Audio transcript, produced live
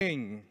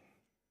Morning.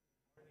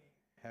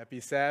 Happy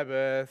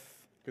Sabbath.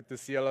 Good to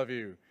see all of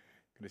you.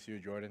 Good to see you,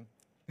 Jordan.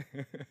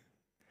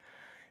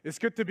 It's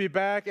good to be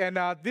back, and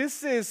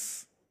this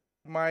is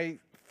my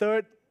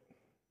third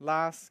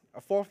last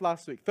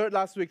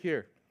week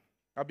here.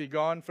 I'll be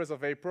gone 1st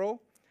of April,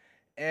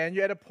 and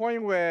you're at a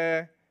point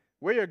where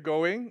you're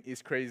going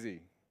is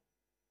crazy,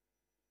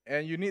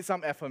 and you need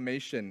some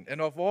affirmation.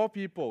 And of all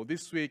people,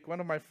 this week,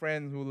 one of my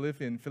friends who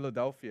live in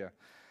Philadelphia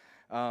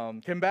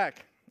came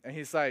back. And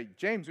he's like,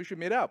 James, we should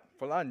meet up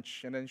for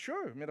lunch. And then,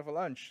 sure, meet up for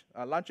lunch.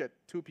 Lunch at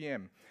 2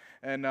 p.m.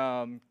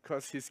 And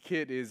because his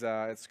kid is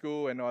at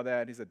school and all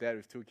that, he's a dad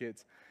with 2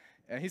 kids.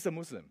 And he's a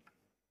Muslim.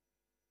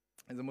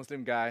 He's a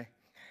Muslim guy.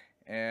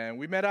 And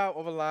we met up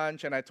over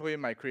lunch, and I told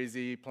him my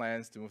crazy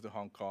plans to move to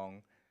Hong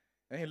Kong.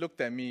 And he looked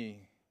at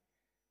me,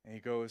 and he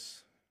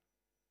goes,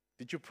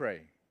 did you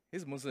pray?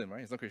 He's Muslim,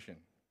 right? He's not Christian.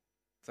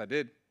 So I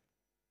did.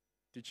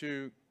 Did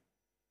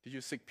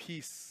you seek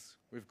peace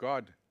with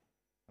God?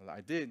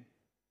 I did.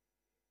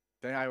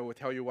 Then I will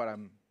tell you what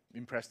I'm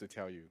impressed to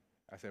tell you.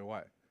 I said,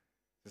 what?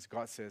 Because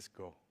God says,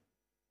 go.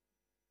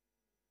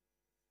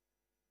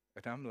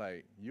 And I'm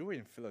like, you were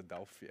in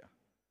Philadelphia.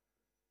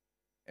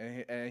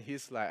 And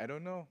he's like, I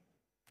don't know.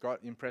 God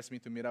impressed me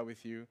to meet up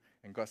with you,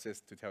 and God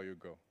says to tell you,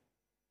 go.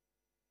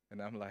 And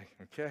I'm like,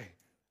 okay.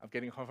 I'm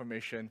getting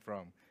confirmation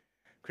from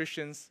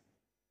Christians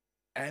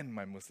and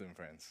my Muslim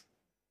friends.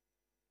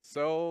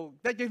 So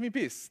that gave me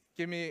peace,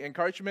 gave me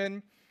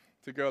encouragement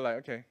to go like,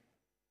 okay.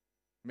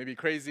 Maybe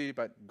crazy,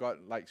 but God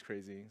likes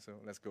crazy, so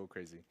let's go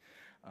crazy.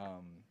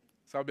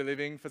 So I'll be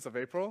leaving 1st of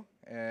April,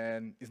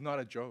 and it's not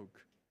a joke.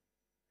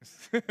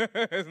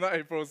 It's not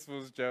April's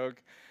Fool's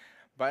joke.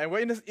 But we're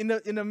in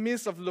the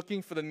midst of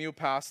looking for the new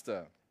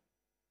pastor.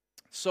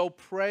 So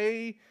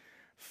pray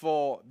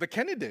for the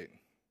candidate,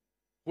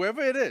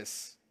 whoever it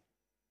is,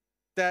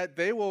 that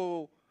they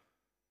will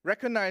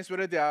recognize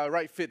whether they are a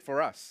right fit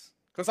for us.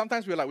 Because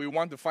sometimes we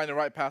want to find the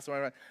right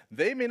pastor.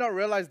 They may not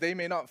realize they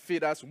may not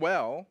fit us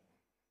well.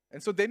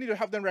 And so they need to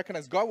have them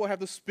recognize. God will have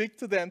to speak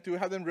to them to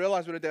have them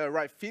realize whether they're a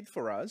right fit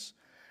for us.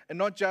 And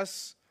not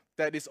just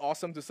that it's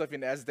awesome to serve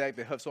in SDAC,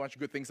 they heard so much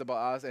good things about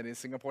us, and in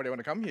Singapore they want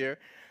to come here.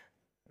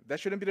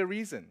 That shouldn't be the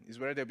reason. It's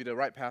whether they'll be the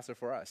right pastor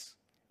for us.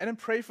 And then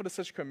pray for the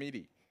search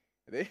committee.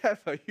 They have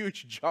a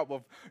huge job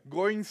of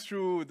going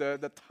through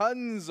the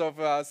tons of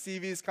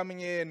CVs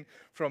coming in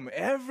from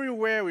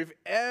everywhere with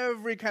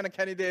every kind of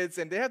candidates.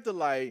 And they have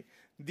to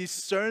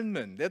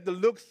discernment. They have to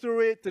look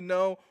through it to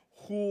know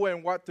who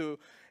and what to...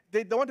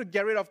 They don't want to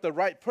get rid of the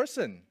right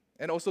person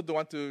and also don't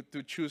want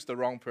to choose the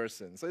wrong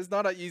person. So it's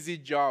not an easy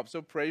job,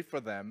 so pray for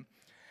them.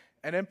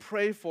 And then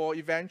pray for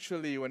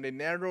eventually when they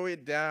narrow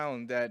it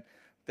down that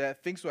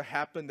things will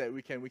happen, that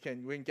we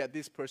can get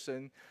this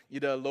person,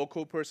 either a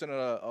local person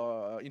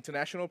or an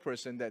international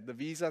person, that the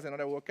visas and all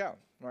that work out,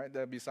 right?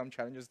 There'll be some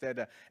challenges there,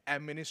 the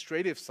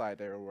administrative side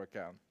that will work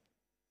out.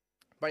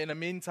 But in the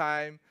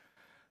meantime,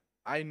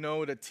 I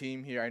know the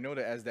team here, I know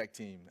the SDAC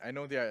team. I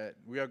know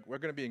we're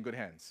going to be in good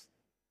hands.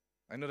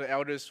 I know the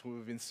elders who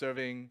have been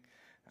serving,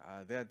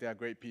 they are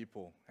great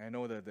people. I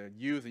know the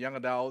youth, the young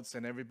adults,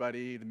 and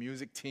everybody, the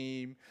music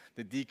team,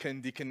 the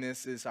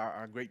deaconesses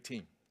are a great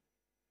team.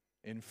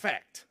 In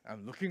fact,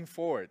 I'm looking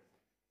forward.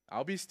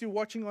 I'll be still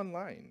watching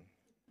online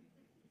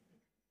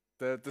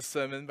the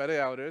sermon by the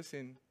elders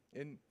in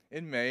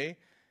May,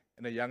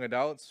 and the young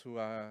adults who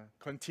are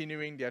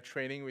continuing their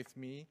training with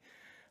me.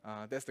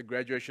 That's the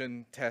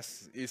graduation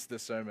test is the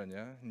sermon,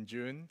 yeah, in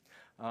June.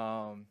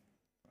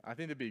 I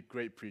think they'll be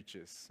great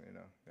preachers,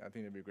 I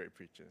think they'll be great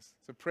preachers.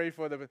 So pray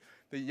for the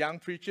young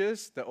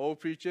preachers, the old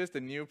preachers, the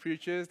new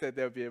preachers, that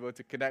they'll be able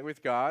to connect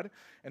with God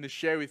and to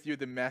share with you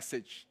the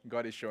message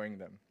God is showing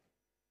them.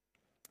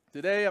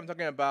 Today, I'm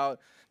talking about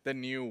the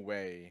new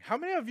way. How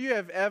many of you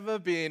have ever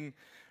been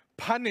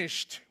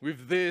punished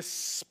with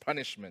this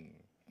punishment?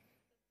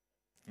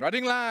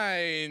 Writing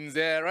lines,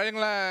 yeah, writing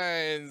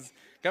lines.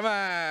 Come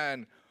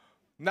on.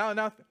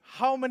 Now,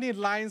 how many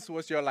lines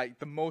was the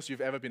most you've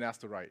ever been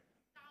asked to write?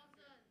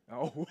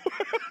 Oh.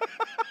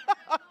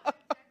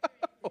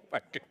 Oh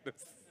my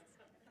goodness.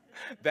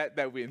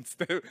 That wins.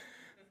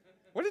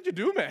 What did you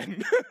do,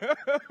 man?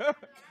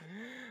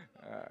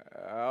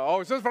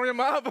 It's just from your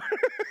mouth.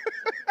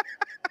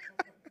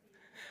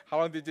 How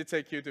long did it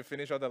take you to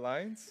finish all the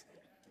lines?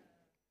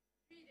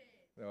 3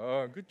 days.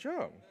 Oh, good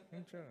job.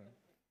 Good job.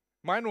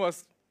 Mine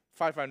was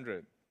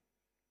 500.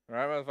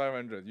 Right, was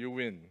 500. You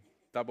win.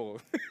 Double.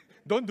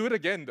 Don't do it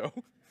again, though.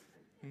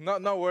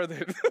 Not worth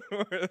it.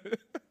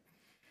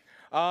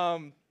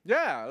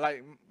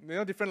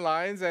 Yeah, different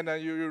lines, and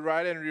you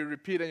write and you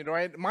repeat and you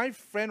write. My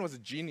friend was a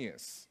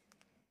genius.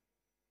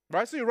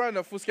 Right, so you write on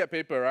a foolscap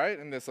paper, right?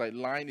 And this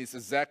line is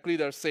exactly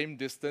the same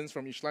distance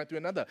from each line to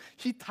another.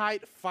 He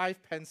tied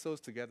 5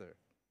 pencils together.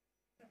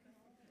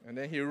 And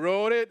then he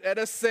wrote it at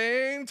the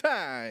same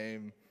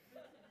time.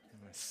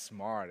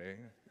 Smart, eh?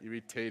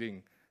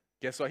 Irritating.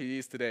 Guess what he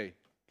is today?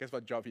 Guess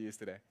what job he is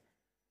today?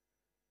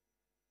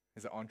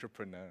 He's an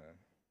entrepreneur.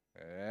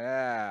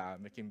 Yeah,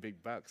 making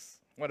big bucks.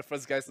 One of the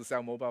first guys to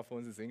sell mobile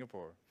phones in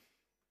Singapore.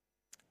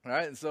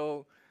 Right?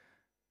 So,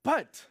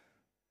 but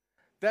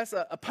That's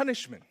a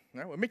punishment.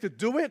 Right? We make to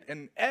do it,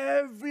 and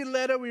every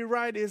letter we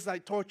write is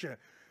like torture.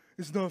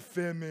 It's not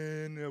fair,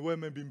 man. Why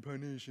am I being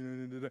punished?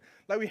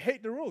 Like we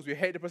hate the rules. We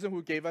hate the person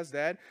who gave us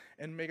that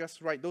and make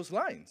us write those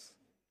lines.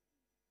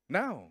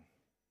 Now,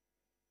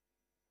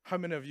 how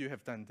many of you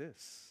have done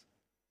this?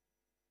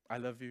 I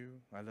love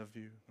you, I love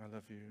you, I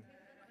love you.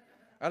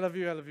 I love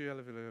you, I love you, I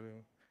love you, I love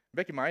you.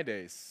 Back in my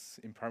days,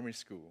 in primary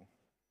school,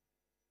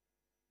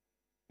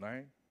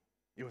 right?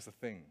 It was a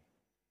thing.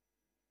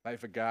 Like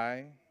if a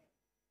guy,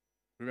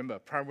 remember,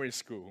 primary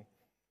school,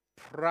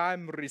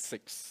 primary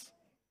 6,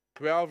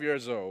 12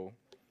 years old,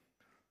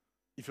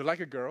 if you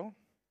like a girl,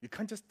 you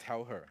can't just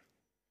tell her.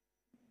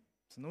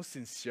 There's no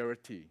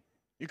sincerity.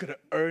 You gotta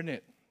earn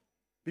it.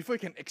 Before you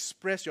can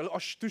express your love, or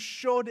to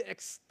show the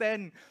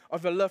extent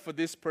of your love for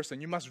this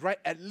person, you must write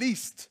at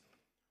least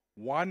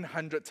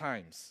 100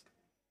 times,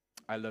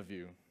 I love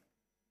you.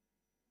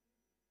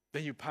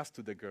 Then you pass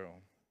to the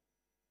girl.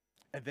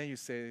 And then you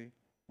say,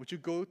 would you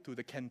go to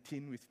the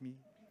canteen with me?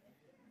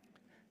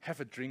 Have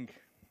a drink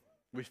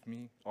with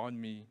me, on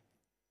me.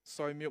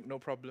 Soy milk, no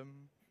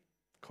problem.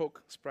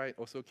 Coke, Sprite,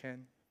 also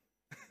can.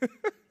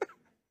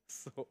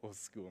 So old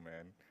school,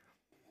 man.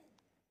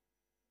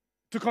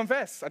 To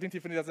confess, I think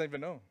Tiffany doesn't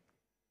even know.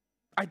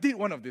 I did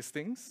one of these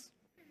things.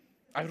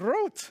 I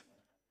wrote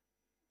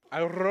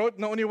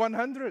not only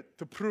 100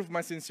 to prove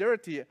my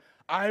sincerity,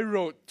 I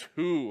wrote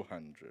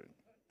 200.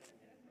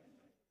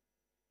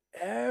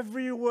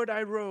 Every word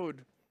I wrote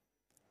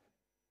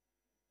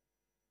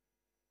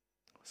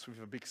was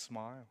with a big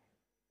smile.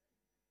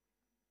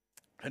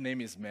 Her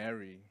name is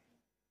Mary.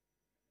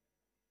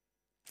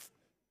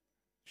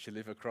 She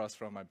lived across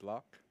from my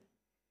block.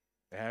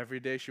 Every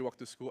day she walked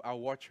to school, I'll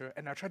watch her,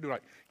 and I try to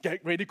like get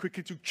ready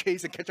quickly to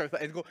chase and catch up with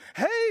her and go,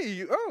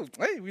 hey,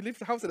 we leave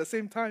the house at the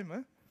same time,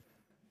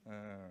 huh?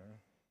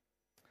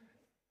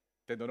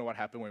 They don't know what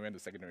happened when we went to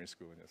secondary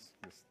school.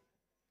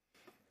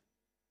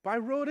 But I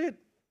wrote it.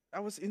 I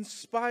was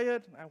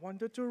inspired. I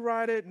wanted to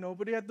write it.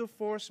 Nobody had to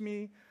force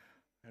me.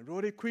 I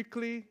wrote it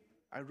quickly.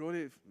 I wrote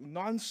it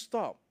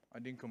non-stop. I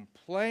didn't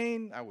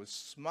complain. I was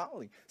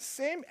smiling.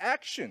 Same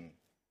action.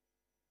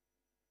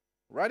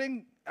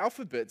 Writing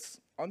alphabets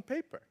on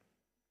paper.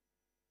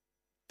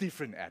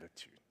 Different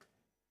attitude.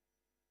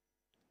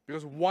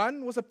 Because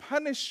one was a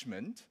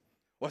punishment,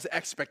 was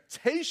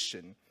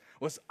expectation,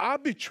 was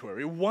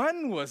arbitrary.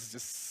 One was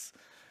just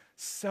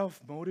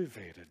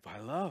self-motivated by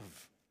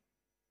love.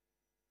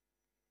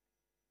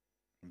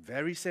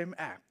 Very same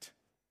act,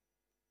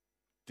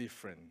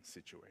 different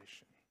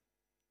situation.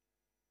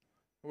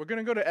 We're going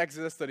to go to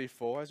Exodus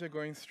 34 as we're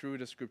going through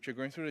the scripture,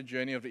 going through the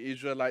journey of the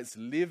Israelites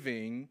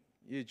leaving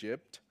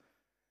Egypt.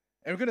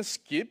 And we're going to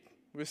skip.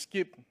 We'll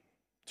skip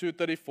to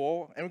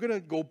 34, and we're going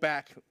to go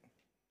back.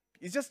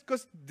 It's just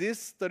because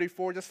this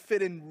 34 just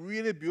fit in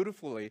really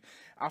beautifully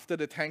after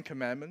the Ten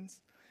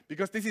Commandments,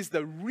 because this is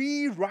the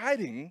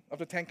rewriting of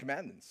the Ten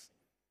Commandments.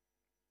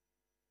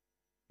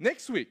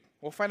 Next week,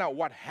 we'll find out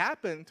what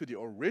happened to the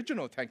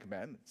original Ten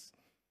Commandments.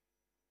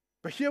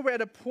 But here we're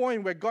at a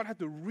point where God had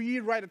to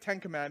rewrite the Ten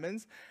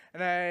Commandments,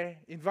 and I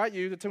invite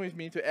you to turn with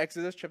me to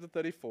Exodus chapter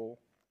 34,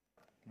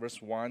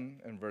 verse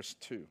 1 and verse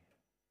 2.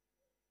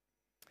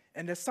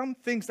 And there's some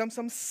things,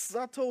 some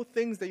subtle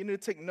things that you need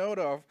to take note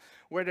of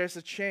where there's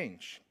a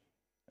change.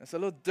 It's a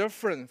little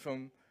different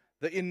from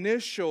the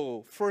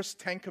initial first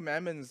 10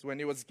 commandments when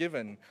it was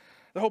given.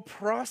 The whole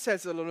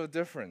process is a little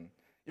different.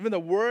 Even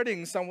the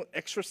wording, some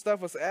extra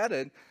stuff was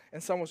added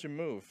and some was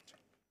removed.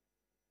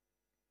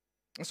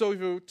 And so if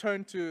you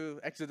turn to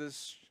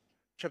Exodus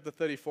chapter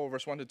 34,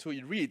 verse 1 to 2,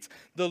 it reads,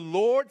 "The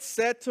Lord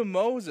said to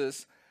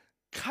Moses,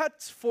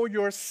 'Cut for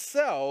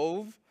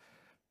yourself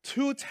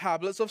 2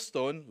 tablets of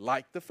stone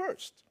like the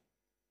first.'"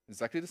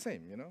 Exactly the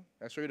same, you know.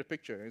 I'll show you the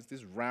picture. It's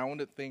this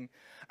rounded thing.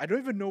 I don't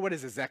even know what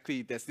is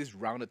exactly there's this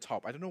rounded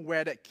top. I don't know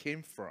where that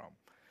came from.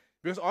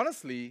 Because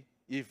honestly,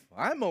 if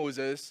I'm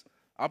Moses,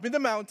 up in the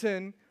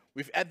mountain,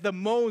 with at the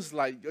most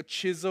like a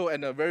chisel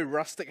and a very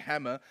rustic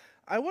hammer,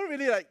 I won't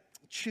really like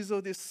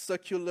chisel this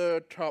circular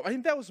top. I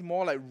think that was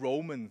more like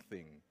Roman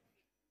thing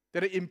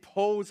that they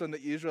imposed on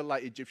the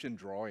Israelite Egyptian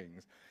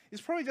drawings.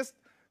 It's probably just,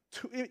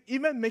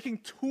 even making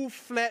 2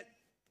 flat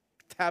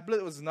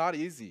tablet was not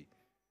easy.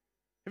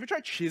 Have you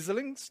tried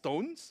chiseling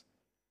stones?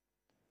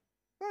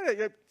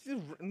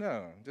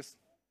 No, just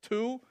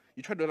 2.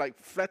 You try to like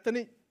flatten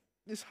it.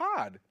 It's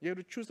hard. You have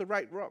to choose the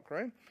right rock,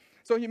 right?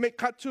 So he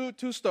cut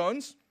two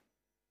stones,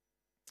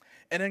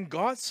 and then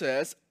God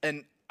says,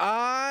 "And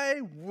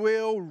I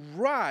will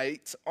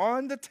write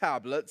on the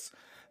tablets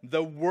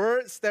the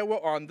words that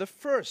were on the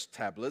first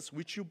tablets,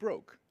 which you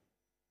broke."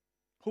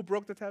 Who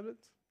broke the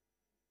tablets?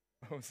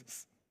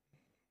 Moses.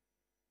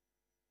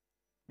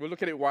 We'll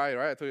look at it why,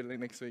 right? I told you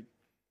next week.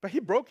 But he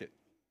broke it.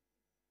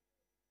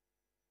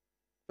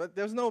 But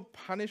there's no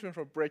punishment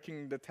for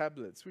breaking the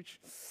tablets, which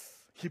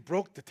he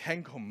broke the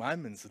 10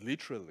 Commandments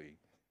literally.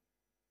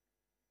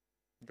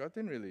 God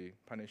didn't really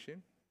punish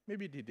him.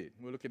 Maybe he did.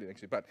 We'll look at it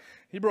next week. But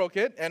he broke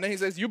it, and then he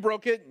says, "You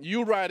broke it,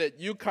 you write it,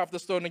 you carve the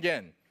stone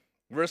again."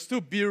 Verse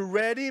 2, "Be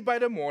ready by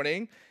the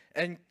morning,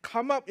 and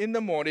come up in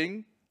the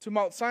morning to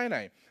Mount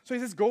Sinai. So he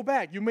says, go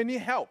back. You may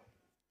need help.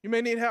 You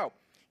may need help.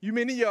 You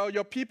may need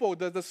your people,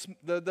 the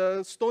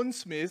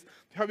stonesmiths,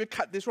 to help you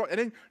cut this rock, and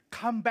then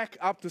come back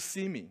up to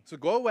see me. So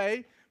go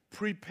away,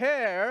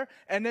 prepare,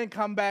 and then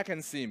come back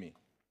and see me.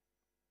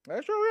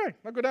 That's right.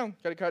 Now go down,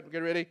 get it cut,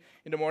 get ready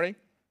in the morning,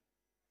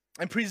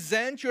 and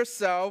present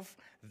yourself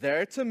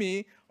there to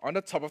me on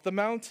the top of the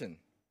mountain.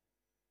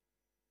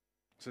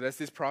 So that's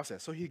this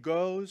process. So he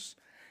goes.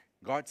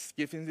 God's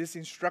giving this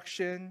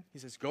instruction. He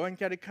says, go and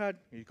get it cut.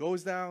 He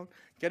goes down,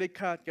 get it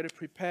cut, get it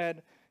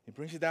prepared. He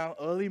brings it down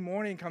early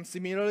morning, come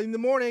see me early in the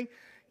morning,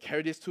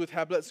 carry these 2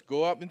 tablets,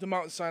 go up into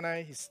Mount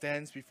Sinai. He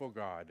stands before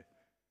God.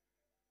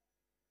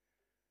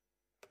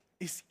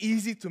 It's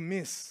easy to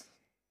miss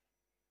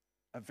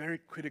a very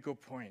critical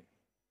point.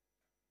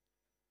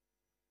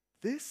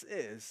 This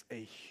is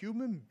a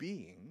human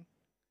being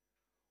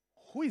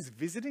who is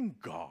visiting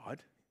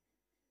God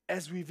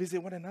as we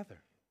visit one another.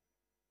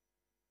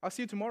 I'll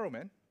see you tomorrow,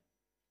 man.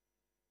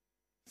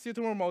 See you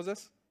tomorrow,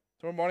 Moses.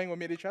 Tomorrow morning we'll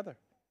meet each other.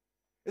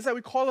 It's like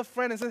we call a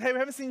friend and say, hey, we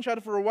haven't seen each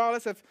other for a while.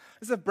 Let's have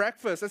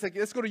breakfast.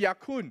 Let's go to Ya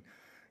Kun.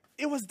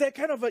 It was that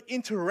kind of an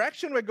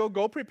interaction where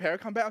go prepare,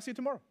 come back, I'll see you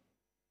tomorrow.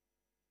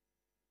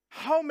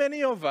 How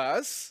many of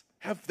us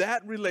have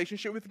that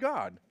relationship with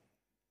God?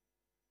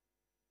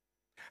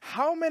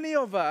 How many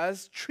of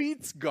us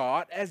treats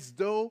God as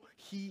though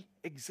he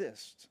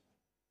exists?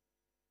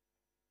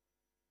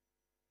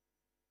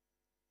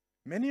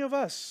 Many of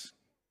us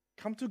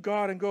come to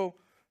God and go,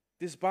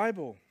 this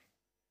Bible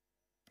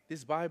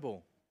is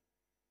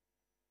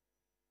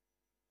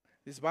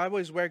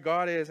where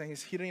God is, and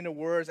he's hidden in the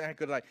words, and I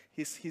could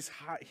he's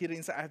hidden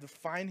inside. I have to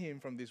find him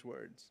from these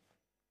words.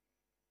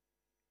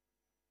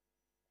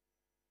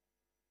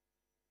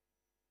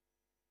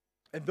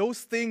 And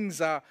those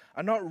things are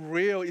not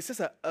real. It's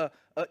just a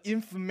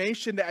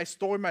information that I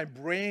store in my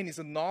brain. It's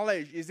a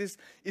knowledge. Is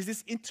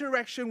this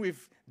interaction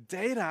with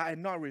data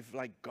and not with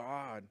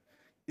God.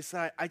 It's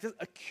like I just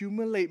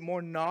accumulate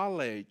more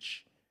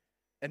knowledge,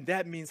 and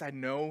that means I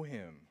know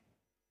him.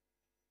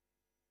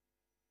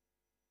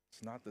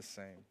 It's not the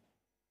same.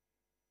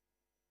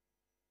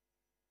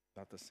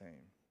 Not the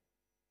same.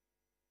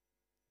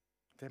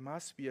 There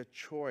must be a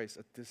choice,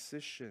 a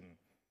decision,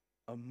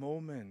 a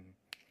moment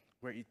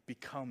where it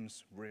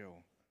becomes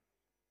real.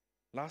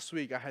 Last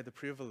week, I had the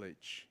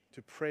privilege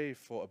to pray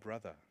for a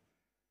brother.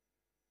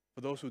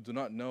 For those who do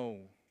not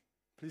know,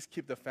 please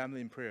keep the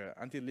family in prayer.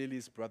 Auntie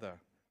Lily's brother,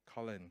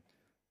 Colin,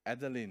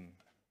 Adeline's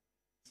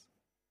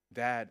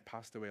dad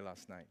passed away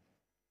last night.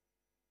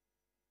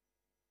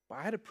 But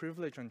I had a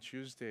privilege on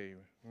Tuesday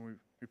when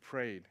we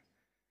prayed,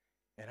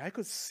 and I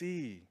could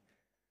see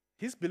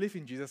his belief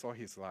in Jesus all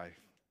his life.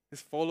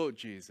 He's followed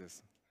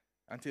Jesus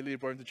until he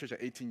brought him to church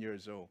at 18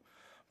 years old.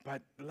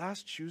 But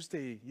last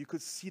Tuesday, you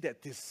could see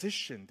that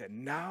decision that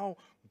now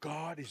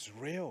God is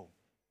real.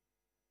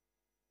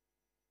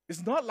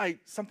 It's not like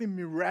something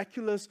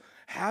miraculous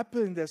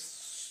happened that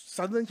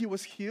suddenly he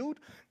was healed.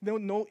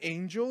 No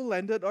angel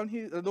landed on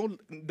his, no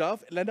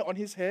dove landed on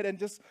his head and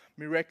just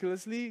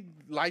miraculously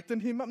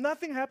lightened him up.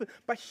 Nothing happened.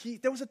 But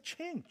there was a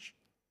change.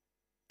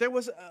 There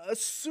was a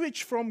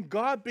switch from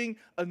God being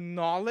a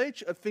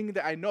knowledge, a thing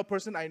that I know, a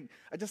person I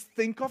just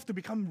think of, to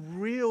become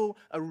real,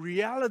 a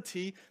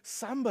reality,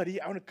 somebody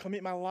I want to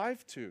commit my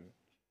life to.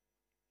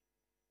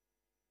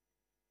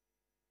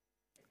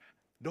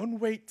 Don't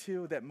wait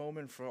till that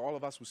moment for all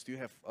of us who still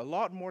have a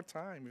lot more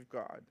time with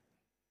God.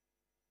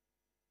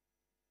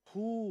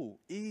 Who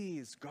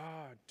is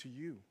God to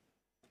you?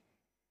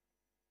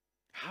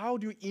 How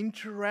do you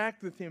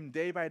interact with him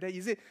day by day?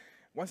 Is it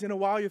once in a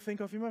while you think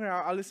of him,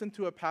 I'll listen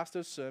to a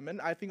pastor's sermon.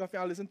 I think of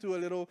him, I'll listen to a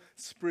little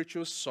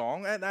spiritual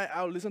song, and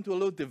I'll listen to a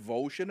little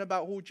devotion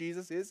about who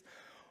Jesus is,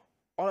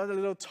 or a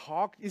little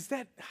talk. Is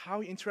that how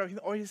you interact with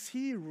him? Or is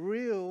he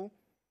real,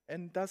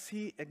 and does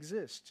he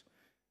exist?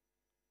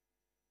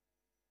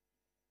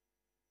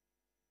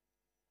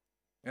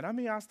 And I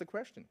may ask the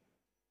question,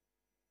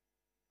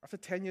 after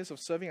 10 years of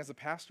serving as a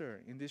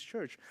pastor in this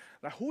church,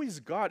 like, who is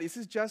God? Is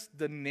this just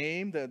the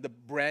name, the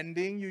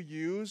branding you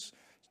use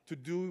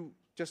to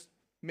just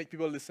make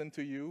people listen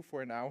to you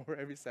for an hour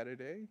every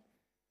Saturday?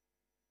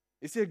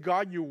 Is it a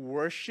God you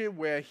worship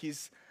where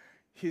his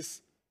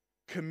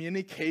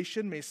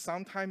communication may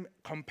sometimes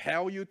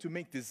compel you to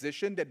make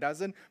decisions that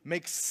doesn't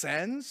make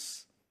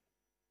sense?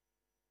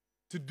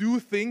 To do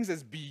things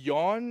that's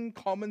beyond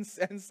common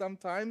sense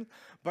sometimes,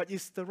 but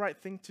it's the right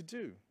thing to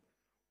do.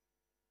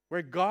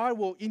 Where God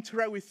will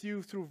interact with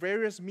you through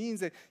various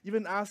means, and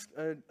even ask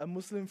a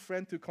Muslim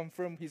friend to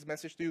confirm his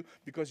message to you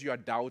because you are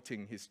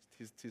doubting his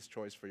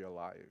choice for your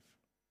life.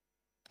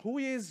 Who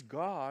is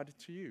God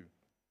to you?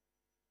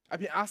 I've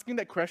been asking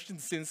that question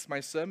since my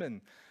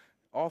sermon,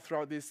 all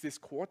throughout this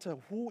quarter.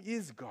 Who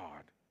is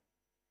God?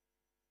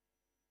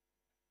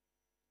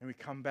 And we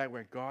come back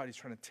where God is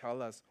trying to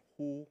tell us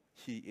who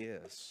he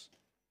is.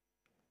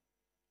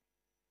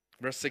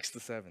 Verse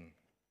 6-7.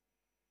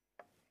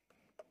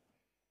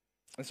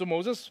 And so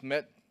Moses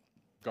met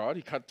God.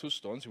 He cut 2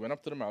 stones. He went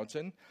up to the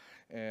mountain,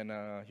 and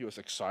he was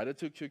excited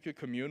to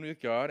commune with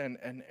God.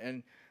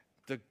 And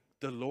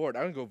the Lord,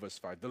 I don't go verse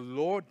 5, the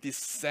Lord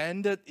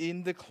descended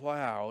in the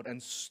cloud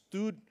and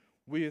stood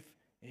with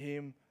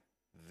him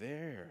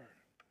there.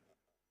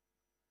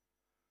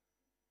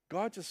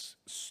 God just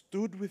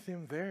stood with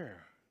him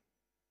there.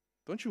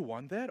 Don't you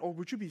want that? Or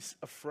would you be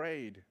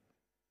afraid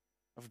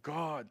of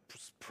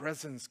God's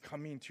presence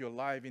coming into your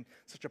life in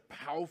such a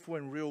powerful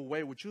and real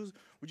way? Would you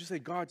say,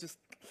 God, just...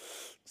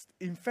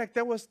 In fact,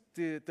 that was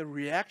the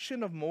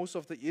reaction of most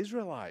of the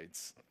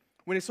Israelites.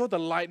 When they saw the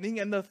lightning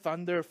and the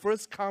thunder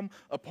first come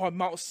upon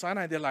Mount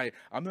Sinai, they're like,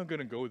 I'm not going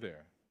to go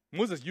there.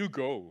 Moses, you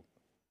go.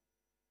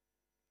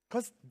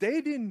 Because they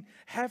didn't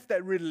have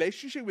that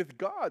relationship with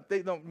God.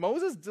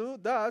 Moses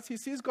does. He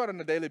sees God on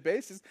a daily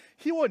basis.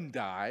 He won't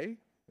die.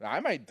 I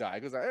might die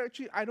because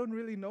I don't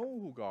really know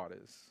who God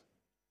is.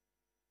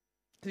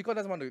 See, God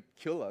doesn't want to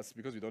kill us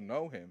because we don't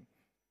know him.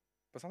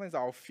 But sometimes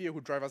our fear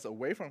will drive us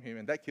away from him,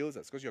 and that kills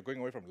us because you're going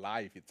away from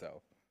life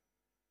itself.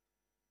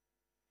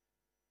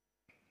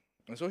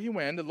 And so he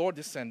went, the Lord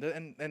descended,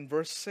 and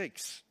verse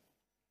 6,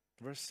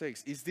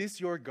 is this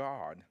your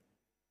God?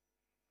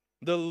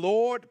 The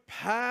Lord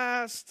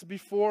passed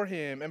before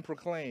him and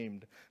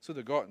proclaimed. So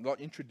God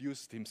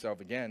introduced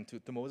himself again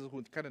to Moses,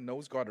 who kind of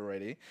knows God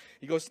already.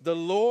 He goes, the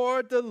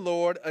Lord,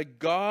 a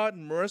God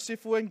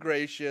merciful and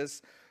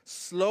gracious,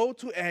 slow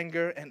to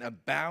anger and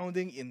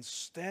abounding in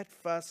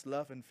steadfast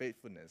love and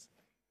faithfulness.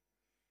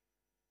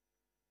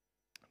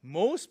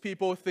 Most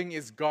people think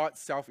it's God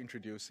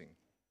self-introducing.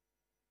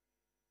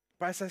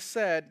 But as I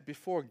said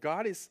before,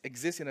 God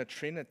exists in a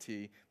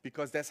trinity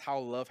because that's how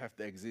love has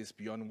to exist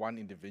beyond one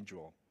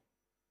individual.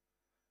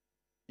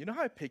 You know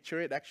how I picture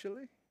it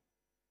actually?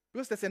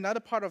 Because there's another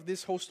part of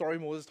this whole story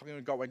Moses talking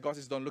about God, when God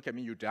says, don't look at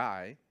me, you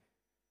die.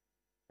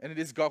 And it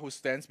is God who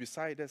stands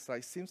beside us. Like,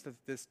 it seems that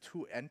there's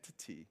two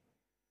entities.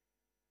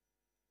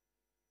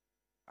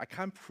 I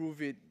can't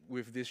prove it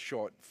with this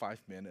short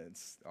 5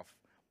 minutes,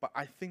 but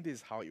I think this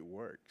is how it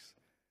works.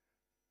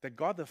 That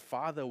God the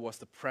Father was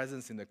the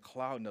presence in the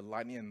cloud and the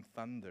lightning and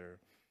thunder.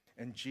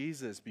 And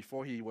Jesus,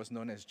 before he was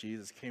known as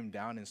Jesus, came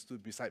down and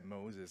stood beside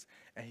Moses,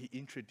 and he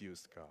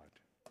introduced God.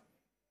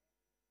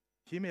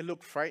 He may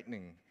look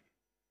frightening,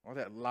 all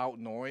that loud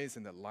noise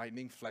and the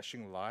lightning,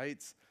 flashing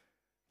lights,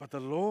 but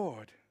the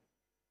Lord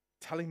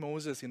telling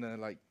Moses in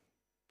a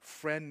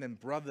friend and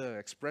brother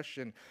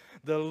expression,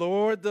 the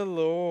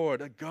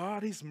Lord, a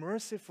God is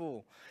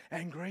merciful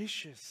and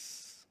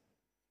gracious,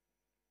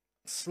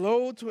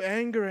 slow to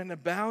anger and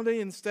abounding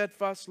in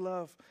steadfast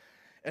love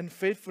and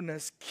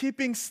faithfulness,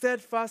 keeping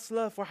steadfast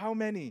love for how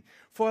many?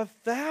 For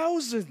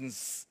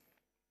thousands,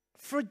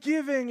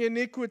 forgiving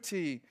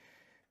iniquity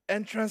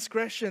and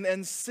transgression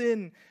and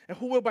sin, and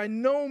who will by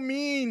no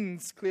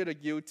means clear the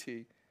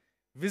guilty,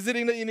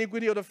 visiting the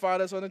iniquity of the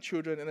fathers on the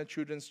children and the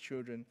children's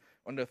children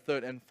on the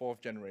third and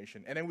fourth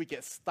generation. And then we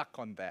get stuck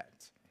on that.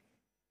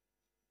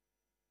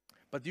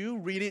 But do you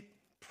read it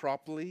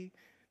properly?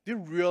 Do you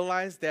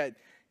realize that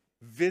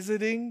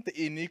visiting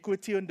the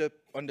iniquity on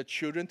the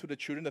children to the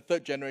children, the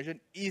third generation,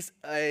 is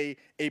a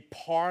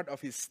part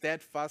of his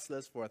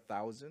steadfastness for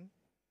 1,000?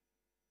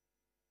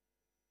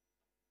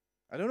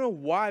 I don't know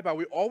why, but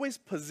we always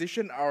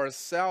position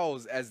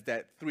ourselves as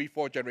that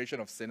 3-4 generation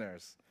of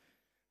sinners.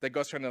 That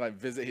God's trying to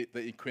visit the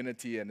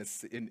iniquity and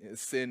the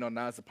sin on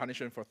us, the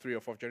punishment for 3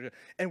 or 4 generations.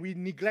 And we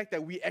neglect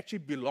that we actually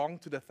belong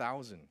to the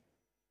 1,000.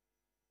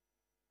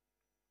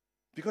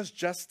 Because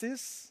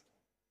justice,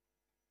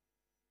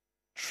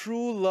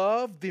 true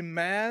love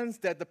demands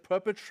that the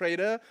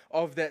perpetrator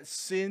of that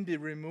sin be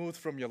removed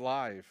from your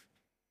life.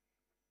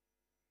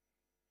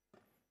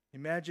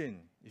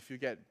 Imagine if you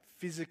get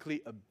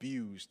physically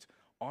abused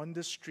on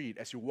the street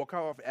as you walk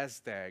out of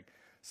Aztec.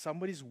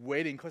 Somebody's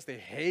waiting because they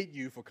hate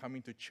you for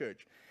coming to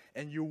church.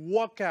 And you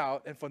walk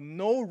out, and for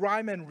no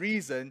rhyme and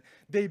reason,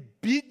 they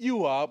beat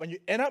you up, and you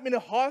end up in a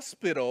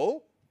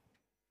hospital.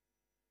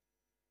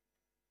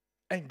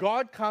 And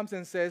God comes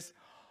and says,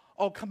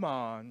 oh, come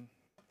on,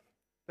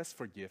 let's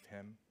forgive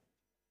him.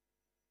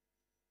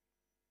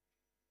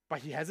 But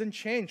he hasn't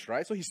changed,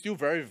 right? So he's still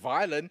very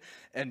violent.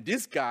 And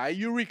this guy,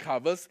 you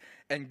recovers,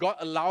 and God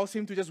allows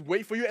him to just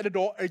wait for you at the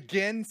door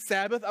again,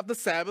 Sabbath after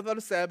Sabbath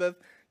after Sabbath.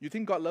 You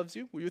think God loves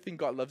you? Will you think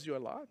God loves you a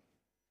lot?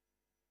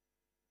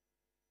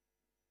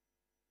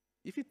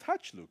 If you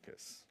touch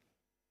Lucas,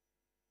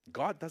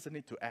 God doesn't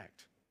need to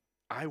act.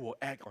 I will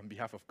act on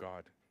behalf of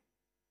God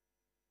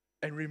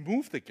and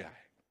remove the guy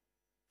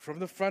from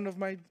the front of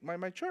my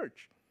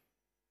church.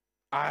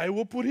 I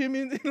will put him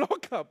in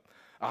lockup.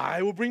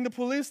 I will bring the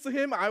police to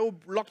him. I will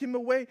lock him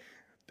away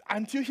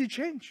until he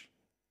change.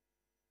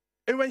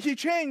 And when he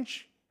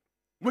change,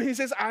 when he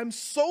says, I'm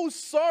so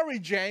sorry,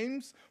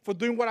 James, for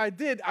doing what I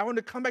did, I want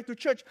to come back to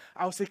church,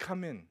 I'll say,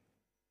 come in.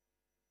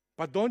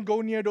 But don't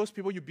go near those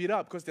people you beat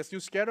up because they're still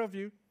scared of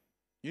you.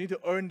 You need to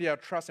earn their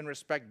trust and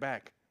respect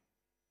back.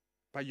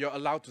 But you're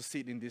allowed to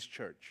sit in this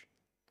church.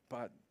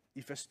 But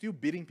if you're still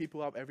beating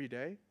people up every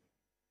day,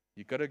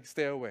 you got to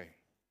stay away.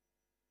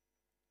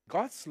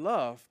 God's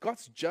love,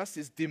 God's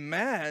justice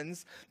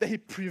demands that he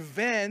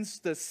prevents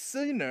the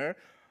sinner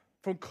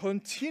from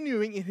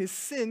continuing in his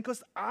sin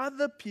because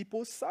other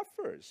people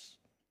suffers.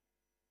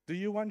 Do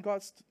you want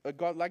a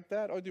God like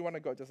that? Or do you want a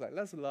God just like,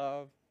 let's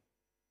love,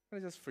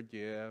 let's just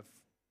forgive,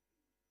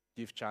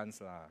 give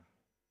chance lah?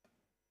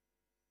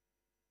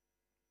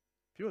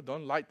 People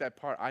don't like that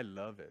part. I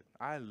love it.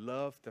 I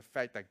love the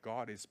fact that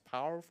God is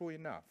powerful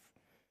enough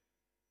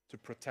to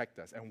protect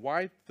us. And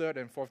why third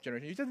and fourth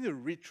generation? You just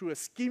need to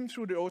skim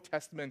through the Old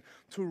Testament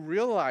to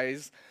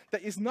realize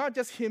that it's not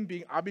just him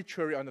being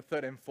arbitrary on the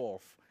third and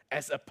fourth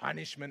as a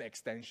punishment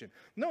extension.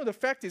 No, the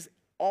fact is,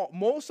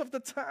 most of the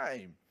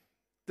time,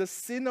 the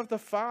sin of the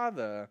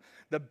father,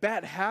 the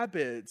bad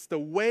habits, the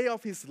way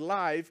of his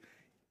life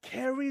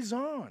carries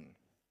on.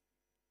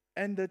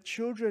 And the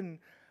children,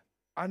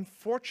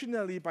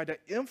 unfortunately, by the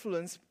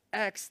influence,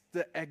 acts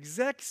the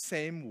exact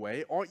same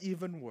way or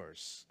even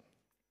worse.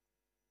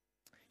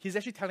 He's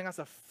actually telling us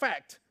a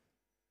fact,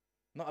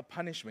 not a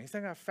punishment. He's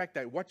telling us a fact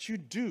that what you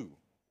do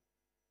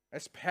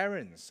as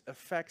parents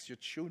affects your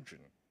children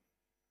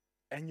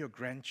and your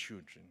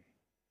grandchildren.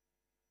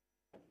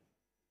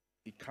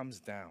 It comes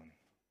down.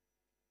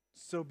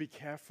 So be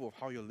careful of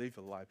how you live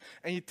your life.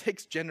 And it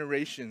takes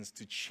generations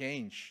to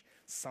change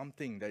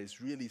something that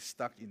is really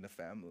stuck in the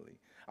family.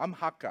 I'm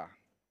Hakka.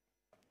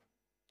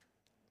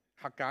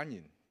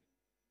 Hakkanin.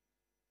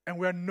 And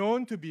we're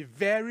known to be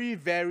very,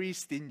 very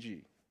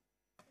stingy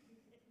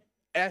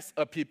as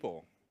a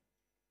people.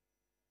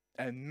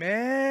 And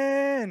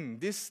man,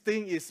 this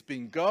thing has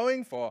been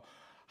going for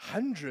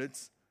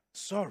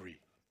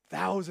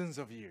thousands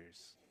of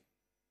years.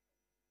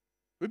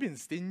 We've been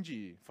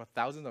stingy for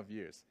thousands of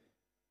years.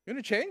 You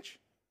want to change?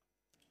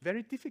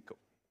 Very difficult.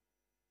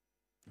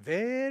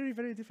 Very,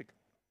 very difficult.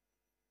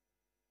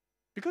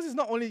 Because it's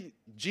not only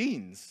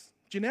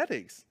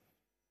genetics,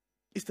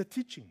 it's the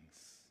teachings,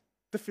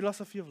 the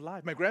philosophy of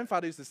life. My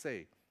grandfather used to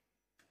say,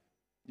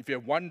 if you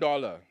have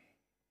 $1,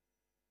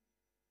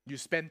 you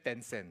spend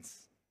 10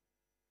 cents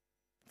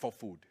for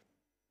food.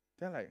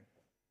 They're like,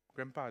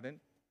 Grandpa, then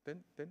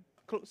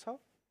clothes how?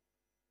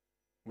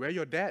 Where are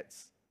your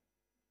dads?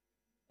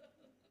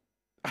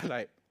 I'm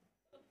like,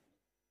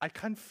 I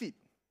can't fit.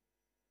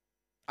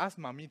 Ask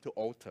mommy to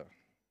alter.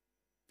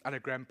 And a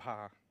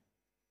grandpa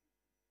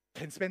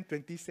can spend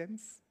 20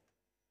 cents.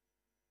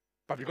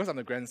 But because I'm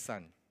the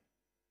grandson,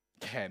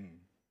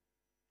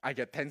 I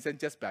get 10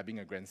 cents just by being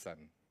a grandson.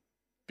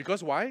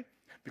 Because why?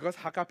 Because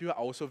Hakka people are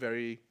also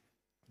very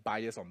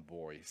biased on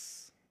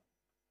boys.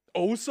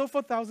 Also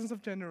for thousands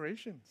of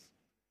generations.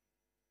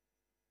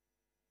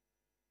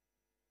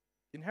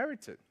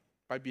 Inherited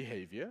by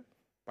behavior,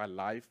 by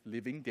life,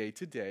 living day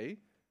to day.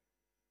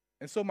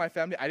 And so my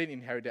family, I didn't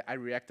inherit it. I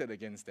reacted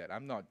against that.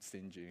 I'm not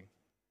stingy.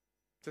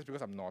 Just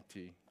because I'm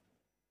naughty.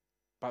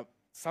 But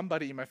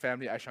somebody in my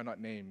family, I shall not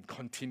name,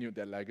 continued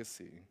that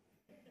legacy.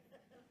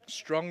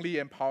 Strongly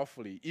and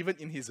powerfully, even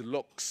in his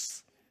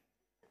looks.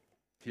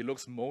 He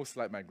looks most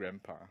like my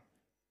grandpa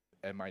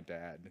and my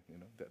dad. You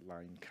know, that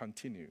line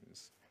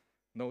continues.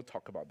 No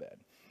talk about that.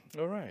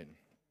 All right.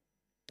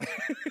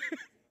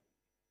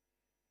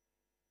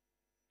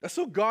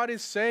 So God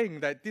is saying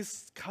that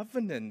this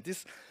covenant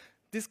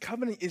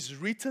is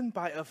written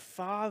by a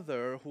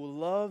father who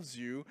loves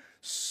you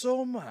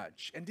so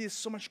much, and there's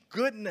so much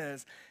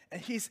goodness, and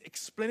he's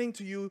explaining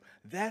to you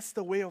that's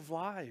the way of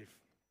life.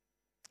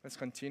 Let's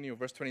continue,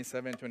 verse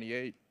 27 and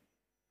 28.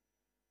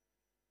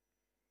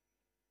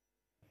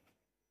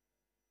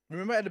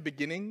 Remember at the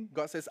beginning,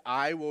 God says,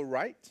 I will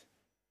write.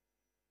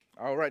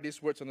 I'll write these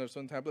words on the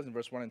stone tablets in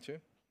verse 1 and 2.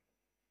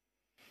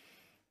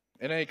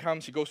 And then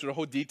he goes through the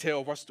whole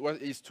detail of what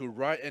it is to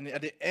write. And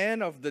at the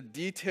end of the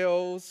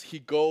details, he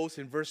goes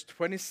in verse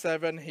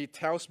 27, he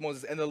tells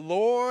Moses, and the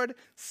Lord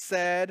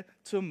said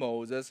to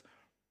Moses,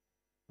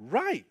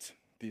 write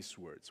these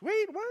words.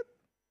 Wait, what?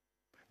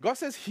 God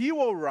says he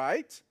will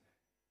write,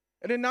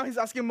 and then now he's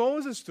asking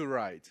Moses to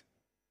write.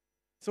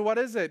 So what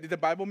is it? Did the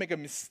Bible make a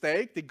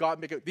mistake? Did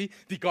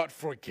God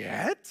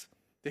forget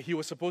that he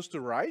was supposed to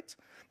write?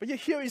 But yet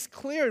here is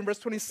clear in verse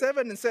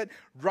 27 and said,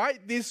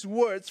 write these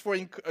words, for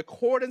in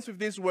accordance with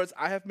these words,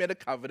 I have made a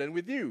covenant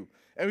with you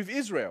and with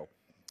Israel.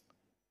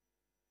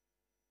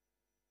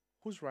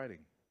 Who's writing?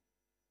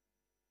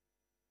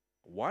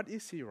 What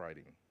is he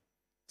writing?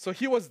 So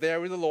he was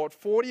there with the Lord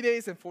 40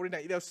 days and 40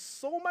 nights. There was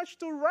so much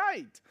to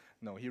write.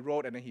 No, he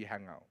wrote and then he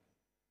hung out.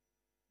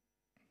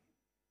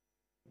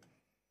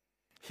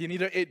 He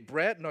neither ate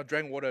bread nor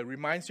drank water.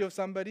 Reminds you of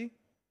somebody?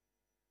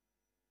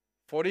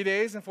 40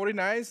 days and 40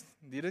 nights,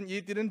 didn't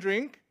eat, didn't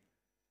drink.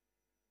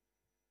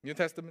 New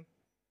Testament.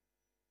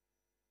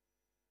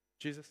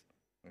 Jesus.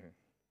 Okay.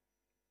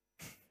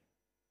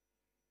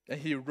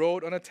 And he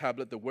wrote on a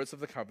tablet the words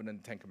of the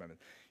covenant, the Ten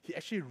Commandments. He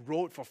actually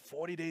wrote for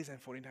 40 days and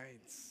 40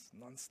 nights,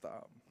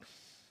 non-stop.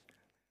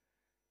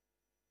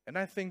 And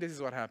I think this is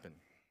what happened.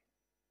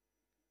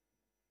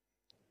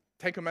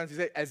 Ten Commandments,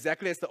 he said,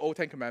 exactly as the old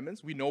Ten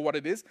Commandments. We know what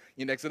it is.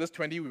 In Exodus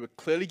 20, we were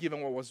clearly given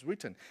what was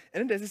written.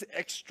 And then there's this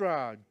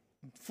extra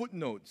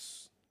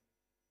footnotes.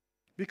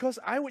 Because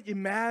I would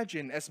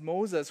imagine as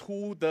Moses,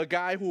 the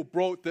guy who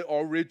wrote the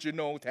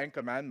original Ten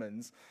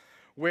Commandments,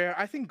 where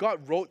I think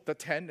God wrote the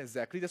 10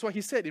 exactly. That's what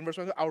he said in verse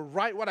 1. I'll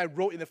write what I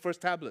wrote in the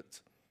first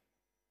tablet.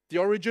 The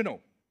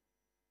original.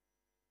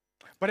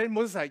 But then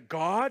Moses is like,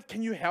 God,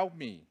 can you help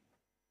me?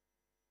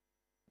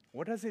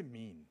 What does it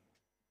mean?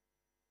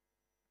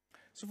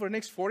 So for the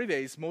next 40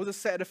 days, Moses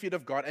sat at the feet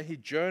of God and he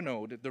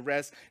journaled the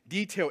rest,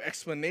 detailed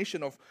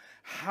explanation of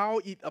how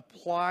it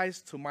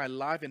applies to my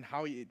life and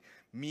how it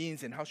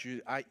means and how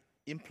should I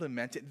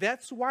implement it.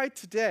 That's why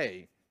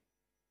today,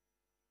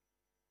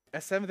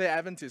 as Seventh-day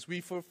Adventists,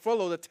 we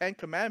follow the Ten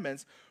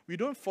Commandments. We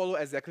don't follow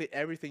exactly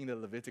everything in the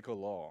Levitical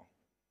law.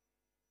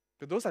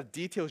 But those are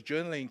details,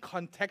 journaling,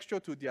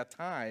 contextual to their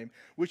time,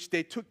 which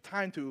they took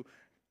time to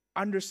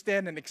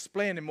understand and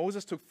explain. And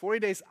Moses took 40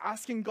 days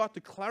asking God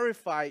to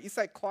clarify. It's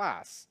like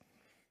class.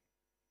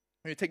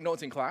 When you take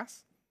notes in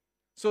class.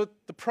 So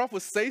the prof will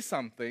say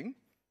something,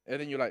 and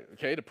then you're like,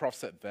 okay, the prof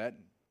said that.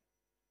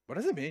 What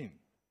does it mean?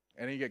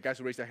 And then you get guys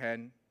who raise their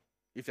hand.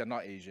 If they're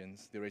not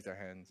Asians, they raise their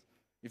hands.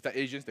 If they're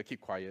Asians, they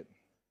keep quiet.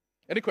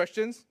 Any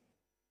questions?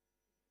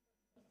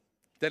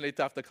 Then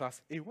later after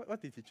class, hey,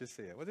 what did teacher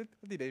say? What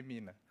did they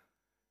mean?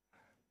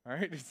 All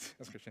right, that's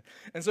a question.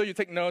 And so you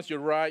take notes, you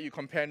write, you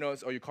compare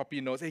notes, or you copy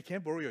notes. Hey, can I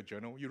borrow your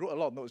journal? You wrote a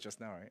lot of notes just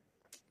now, right?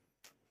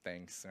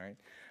 Thanks, right?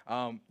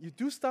 You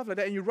do stuff like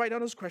that, and you write down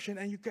those questions,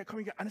 and you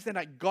understand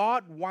that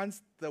God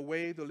wants the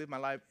way to live my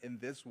life in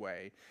this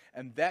way,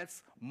 and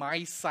that's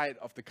my side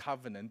of the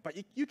covenant. But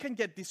you can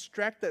get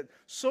distracted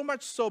so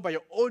much so by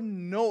your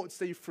own notes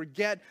that you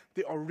forget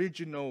the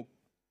original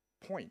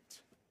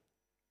point.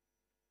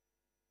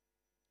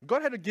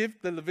 God had to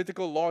give the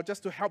Levitical law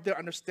just to help them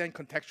understand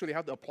contextually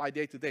how to apply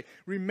day to day.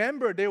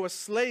 Remember, they were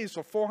slaves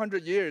for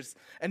 400 years,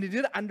 and they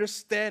didn't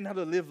understand how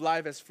to live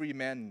life as free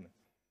men.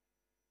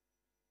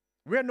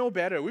 We're no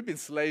better. We've been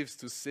slaves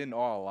to sin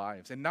all our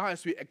lives. And now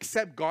as we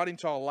accept God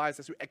into our lives,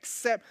 as we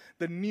accept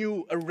the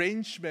new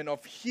arrangement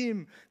of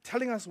Him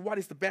telling us what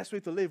is the best way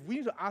to live, we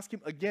need to ask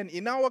Him again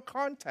in our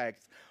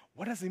context,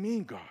 what does it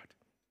mean, God?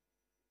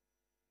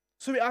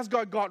 So we ask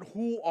God,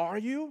 who are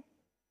you?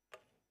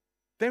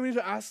 Then we need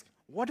to ask,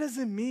 what does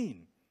it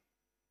mean?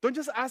 Don't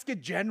just ask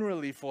it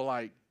generally for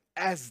like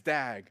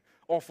ASDAG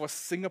or for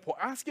Singapore.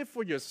 Ask it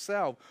for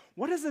yourself.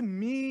 What does it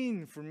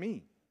mean for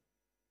me?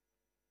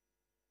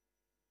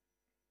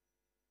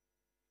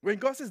 When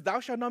God says,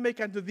 thou shalt not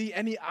make unto thee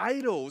any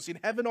idols in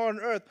heaven or on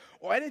earth,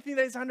 or anything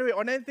that is under it,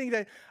 or anything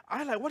that,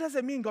 I like, what does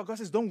that mean? God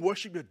says, don't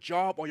worship your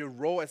job or your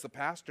role as a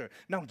pastor.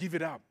 Now give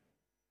it up.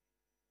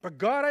 But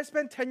God, I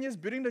spent 10 years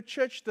building the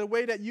church the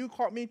way that you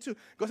called me to.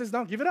 God says,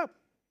 now give it up.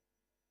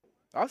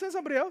 I'll send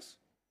somebody else.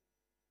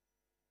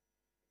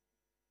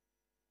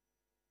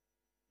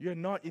 You're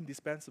not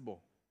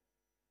indispensable.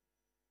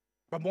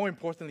 But more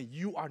importantly,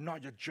 you are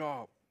not your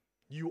job.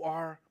 You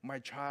are my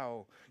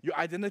child. Your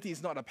identity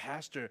is not a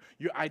pastor.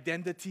 Your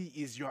identity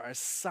is you're a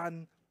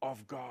son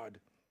of God.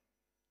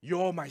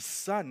 You're my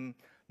son,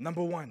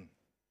 number one,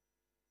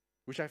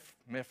 which I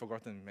may have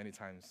forgotten many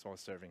times while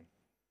serving.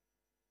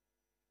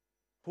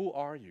 Who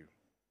are you?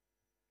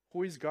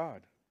 Who is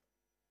God?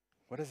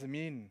 What does it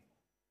mean?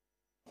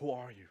 Who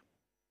are you?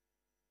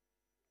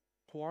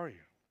 Who are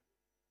you?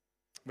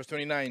 Verse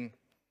 29.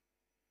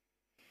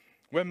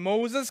 When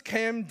Moses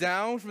came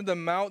down from the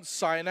Mount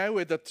Sinai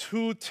with the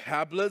 2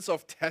 tablets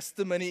of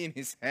testimony in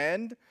his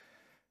hand,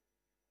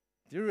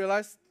 do you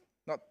realize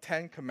not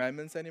 10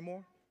 commandments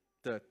anymore?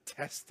 The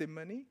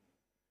testimony,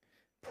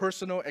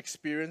 personal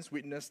experience,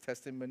 witness,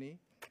 testimony.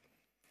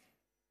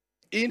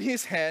 In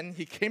his hand,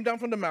 he came down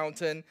from the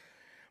mountain.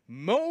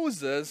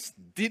 Moses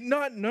did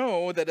not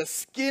know that the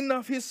skin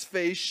of his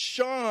face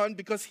shone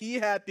because he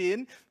had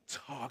been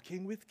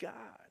talking with God.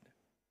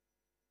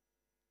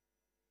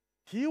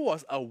 He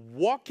was a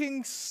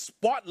walking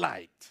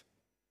spotlight.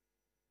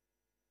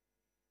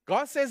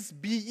 God says,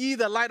 be ye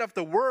the light of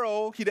the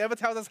world. He never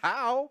tells us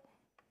how.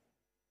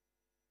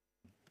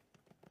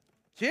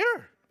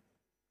 Here.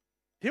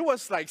 He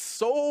was like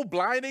so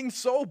blinding,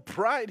 so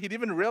bright, he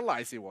didn't even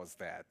realize it was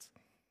that.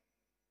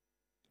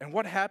 And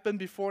what happened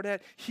before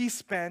that? He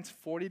spent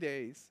 40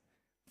 days,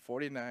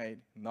 40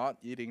 nights, not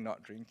eating,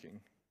 not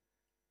drinking,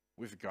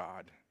 with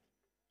God,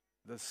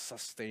 the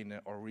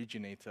sustainer,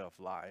 originator of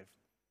life.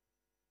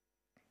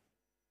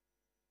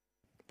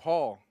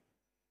 Paul,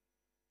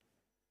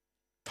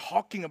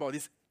 talking about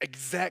this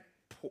exact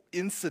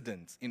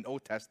incident in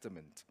Old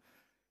Testament,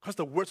 because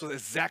the words was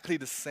exactly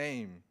the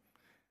same.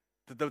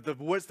 The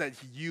words that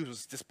he used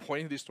was just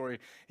pointing to this story.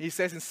 He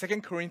says in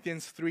 2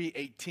 Corinthians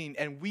 3:18,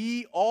 and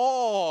we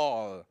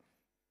all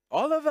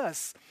of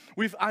us,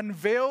 with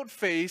unveiled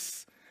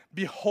face,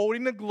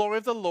 beholding the glory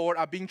of the Lord,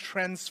 are being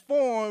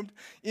transformed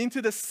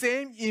into the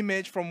same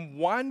image from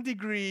one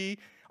degree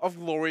of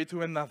glory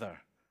to another.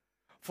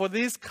 For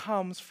this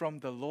comes from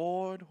the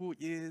Lord who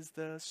is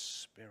the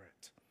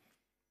Spirit.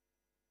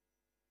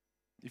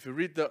 If you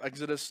read the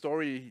Exodus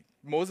story,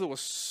 Moses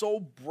was so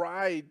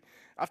bright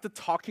after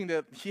talking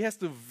that he has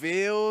to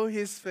veil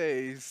his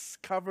face,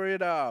 cover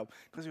it up,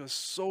 because he was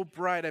so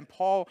bright. And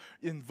Paul,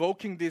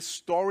 invoking this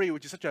story,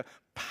 which is such a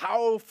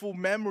powerful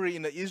memory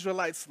in the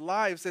Israelites'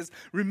 lives, says,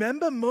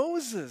 remember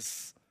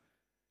Moses.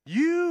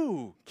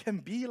 You can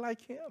be like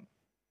him.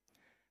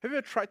 Have you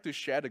ever tried to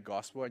share the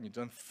gospel and you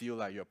don't feel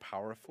like you're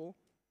powerful?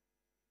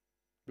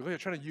 Because you're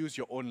trying to use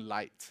your own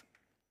light.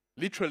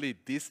 Literally,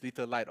 this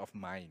little light of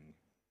mine.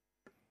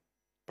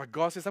 But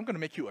God says, I'm going to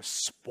make you a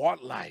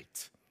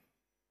spotlight.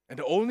 And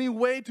the only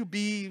way to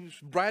be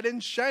bright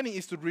and shining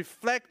is to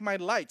reflect my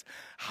light.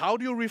 How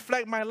do you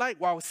reflect my light?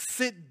 Well,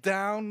 sit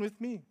down with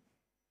me.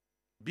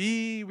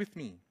 Be with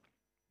me.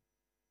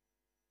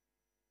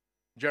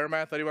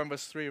 Jeremiah 31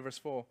 verse 3, verse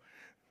 4.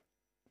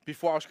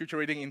 Before our scripture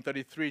reading in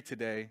 33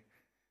 today,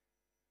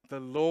 the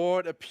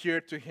Lord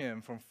appeared to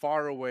him from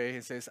far away.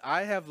 He says,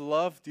 I have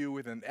loved you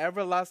with an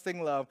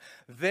everlasting love.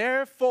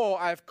 Therefore,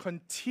 I've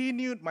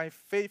continued my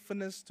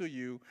faithfulness to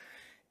you.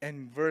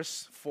 And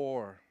verse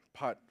 4,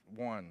 part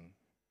 1.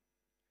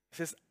 It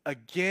says,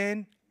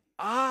 again,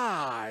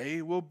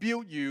 I will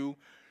build you.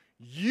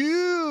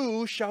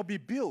 You shall be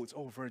built,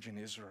 O Virgin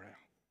Israel.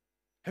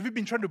 Have you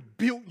been trying to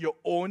build your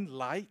own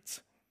light?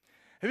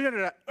 Have you tried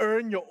to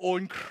earn your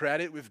own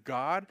credit with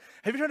God?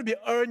 Have you tried to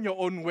earn your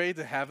own way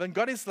to heaven?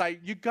 God is like,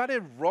 you got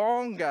it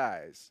wrong,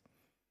 guys.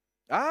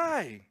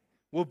 I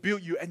will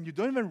build you, and you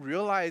don't even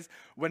realize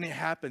when it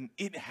happens.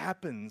 It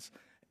happens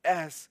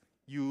as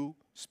you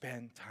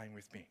spend time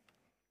with me.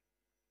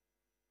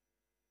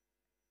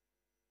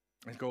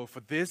 And go, for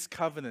this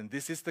covenant,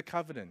 this is the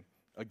covenant.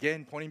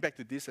 Again, pointing back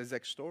to this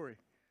exact story.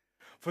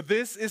 For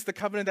this is the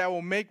covenant that I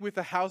will make with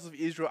the house of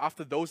Israel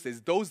after those days.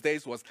 Those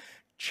days was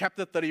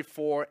chapter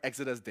 34,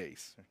 Exodus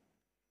days.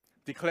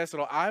 Declares the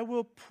Lord, I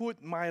will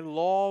put my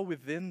law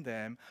within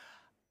them.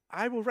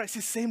 I will write, it's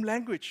the same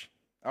language.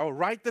 I will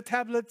write the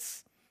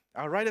tablets.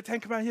 I'll write the 10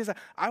 Commandments.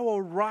 I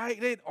will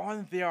write it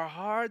on their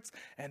hearts,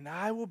 and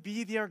I will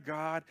be their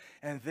God,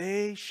 and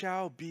they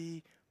shall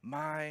be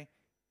my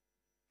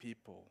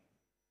people.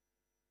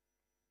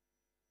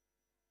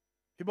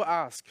 People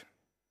ask,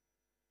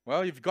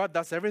 well, if God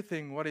does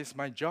everything, what is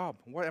my job?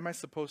 What am I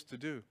supposed to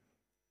do?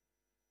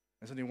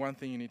 There's only one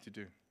thing you need to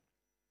do.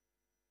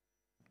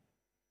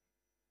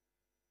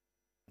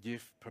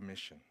 Give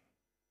permission.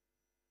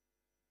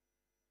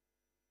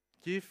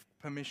 Give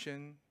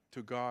permission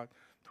to God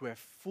to have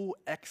full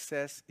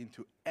access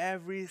into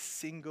every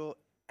single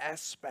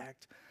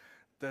aspect,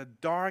 the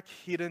dark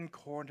hidden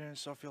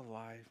corners of your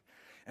life,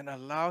 and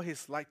allow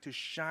His light to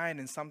shine.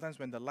 And sometimes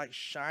when the light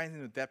shines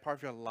into that part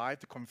of your life,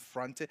 to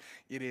confront it,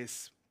 it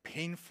is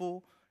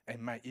painful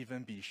and might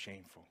even be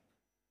shameful.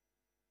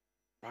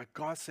 But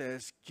God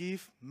says,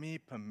 give me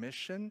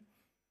permission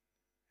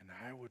and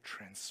I will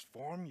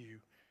transform you,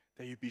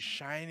 that you be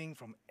shining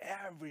from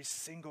every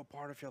single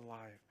part of your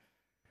life.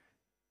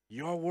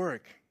 Your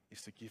work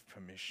is to give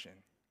permission.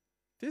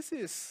 This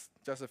is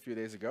just a few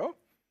days ago.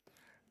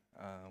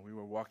 We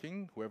were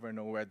walking. Whoever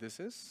knows where this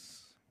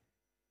is,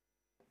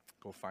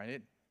 go find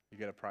it. You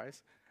get a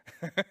prize.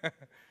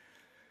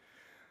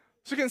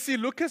 So you can see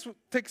Lucas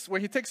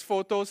when he takes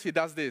photos, he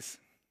does this.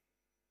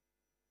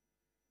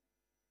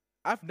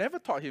 I've never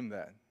taught him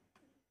that.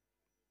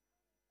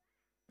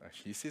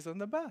 He sits on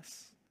the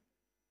bus.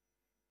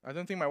 I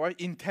don't think my wife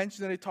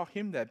intentionally taught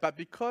him that, but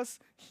because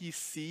he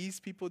sees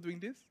people doing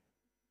this,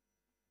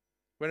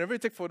 whenever you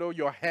take photo,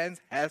 your hands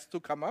has to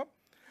come up.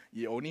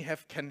 You only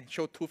can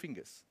show 2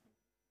 fingers.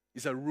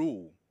 It's a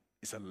rule.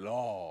 It's a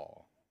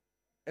law.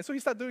 And so he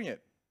started doing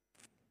it.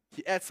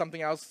 He adds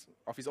something else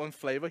of his own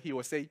flavor. He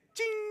will say,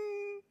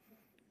 "Ching,"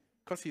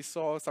 because he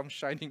saw some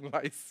shining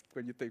lights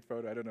when you take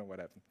photo. I don't know what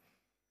happened.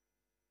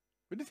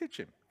 We didn't teach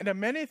him. And there are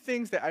many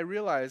things that I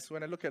realized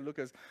when I look at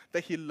Lucas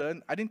that he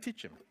learned. I didn't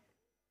teach him.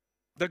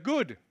 The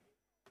good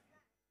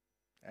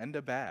and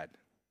the bad.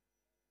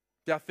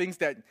 There are things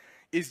that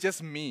it's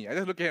just me. I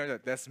just look at him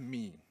like, that's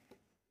me.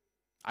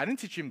 I didn't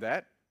teach him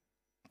that,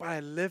 but I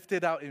lived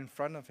it out in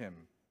front of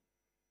him.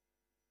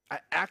 I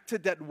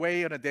acted that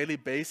way on a daily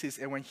basis,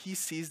 and when he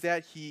sees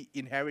that, he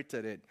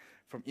inherited it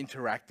from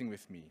interacting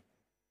with me.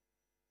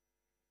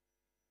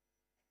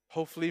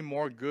 Hopefully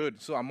more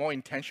good, so I'm more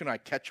intentional. I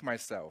catch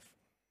myself.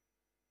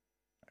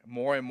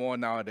 More and more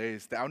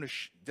nowadays that I want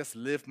to just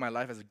live my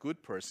life as a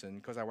good person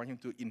because I want him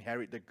to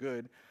inherit the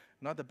good,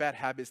 not the bad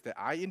habits that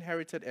I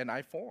inherited and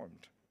I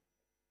formed.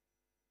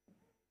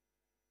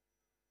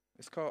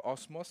 It's called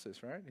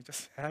osmosis, right? It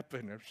just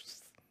happened.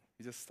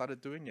 He just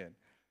started doing it.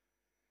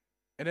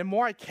 And the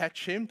more I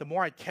catch him, the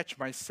more I catch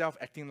myself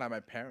acting like my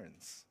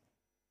parents.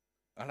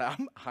 And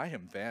I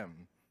am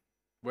them.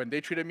 When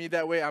they treated me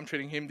that way, I'm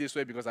treating him this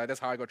way because that's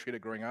how I got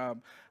treated growing up.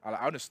 I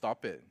want to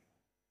stop it.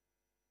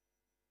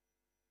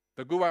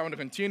 The good one I want to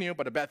continue,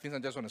 but the bad things I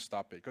just want to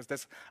stop it.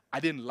 Because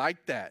I didn't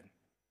like that.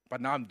 But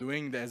now I'm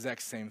doing the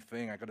exact same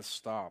thing. I got to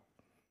stop.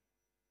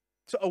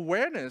 So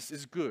awareness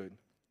is good.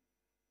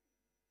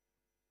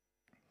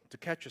 To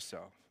catch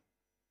yourself.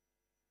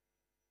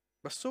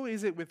 But so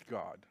is it with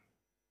God.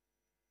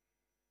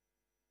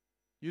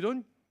 You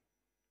don't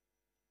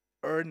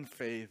earn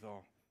faith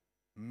or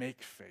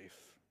make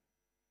faith.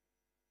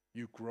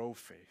 You grow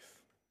faith.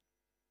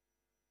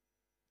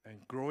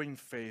 And growing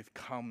faith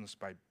comes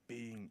by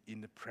being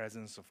in the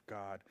presence of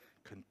God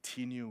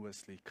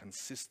continuously,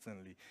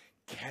 consistently,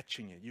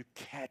 catching it. You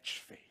catch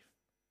faith.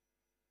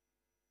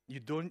 You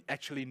don't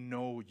actually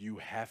know you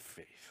have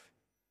faith.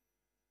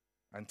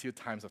 until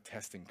times of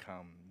testing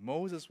come.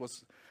 Moses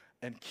was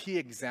a key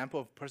example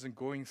of a person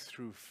going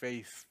through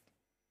faith,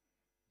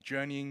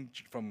 journeying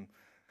from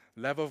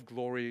level of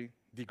glory,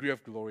 degree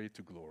of glory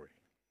to glory.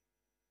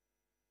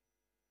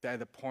 That at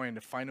the point,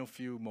 the final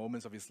few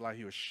moments of his life,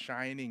 he was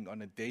shining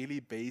on a daily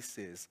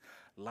basis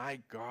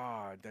like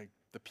God. That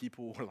the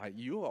people were like,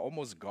 you are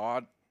almost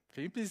God.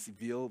 Can you please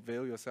veil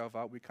yourself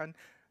out? We can't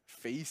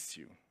face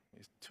you.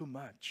 It's too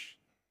much.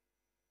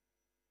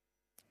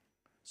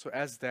 So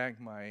as that,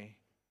 my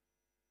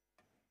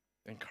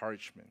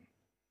encouragement,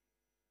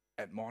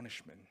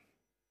 admonishment,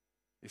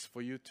 is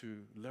for you to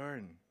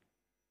learn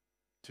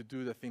to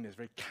do the thing that's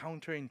very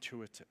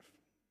counterintuitive,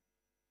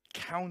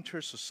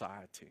 counter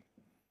society,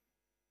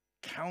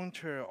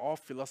 counter all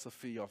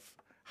philosophy of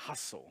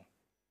hustle,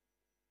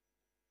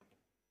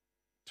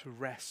 to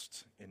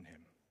rest in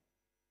Him,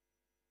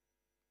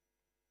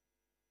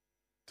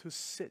 to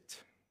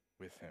sit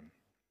with Him,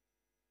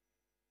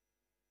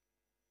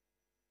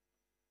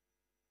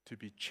 to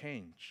be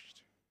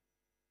changed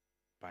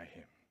by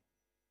Him.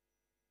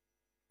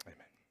 Amen.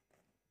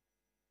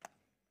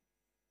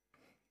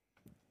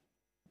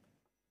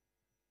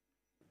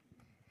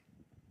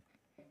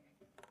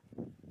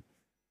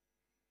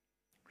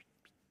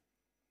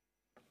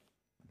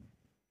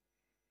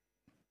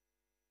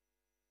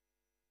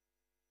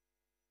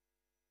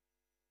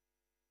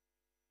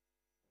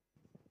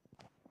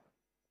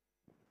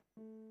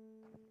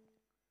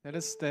 Let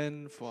us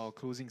stand for our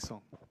closing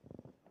song.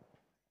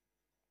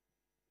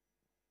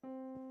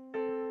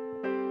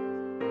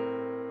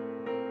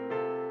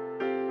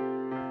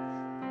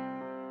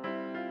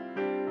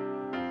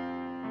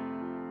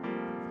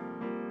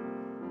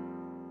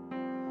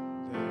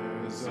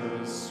 There's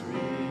a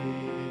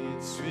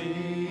sweet,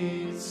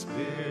 sweet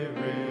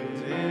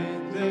spirit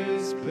in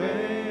this place,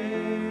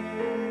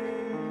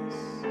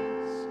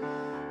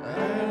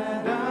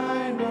 and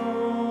I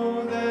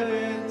know that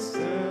it's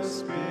the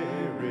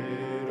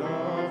Spirit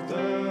of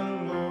the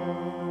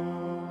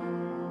Lord.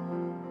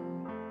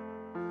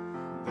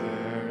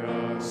 There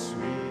are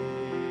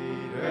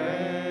sweet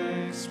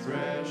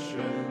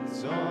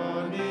expressions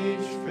on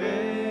each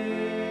face,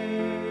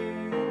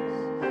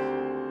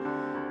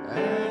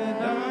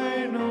 and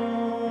I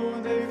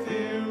know they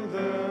feel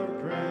the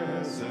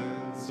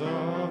presence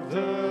of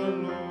the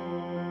Lord.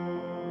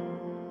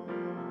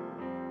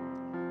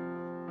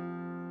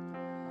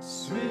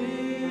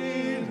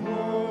 Sweet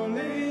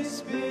Holy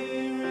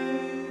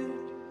Spirit,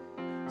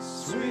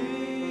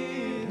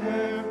 sweet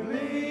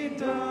heavenly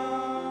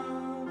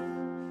dove,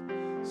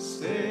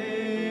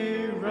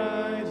 stay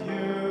right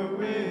here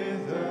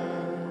with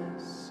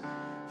us,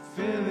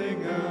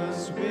 filling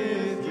us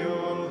with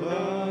your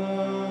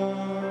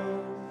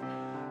love.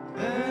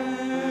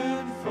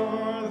 And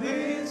for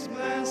these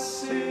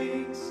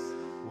blessings,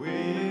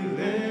 we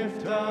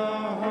lift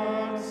our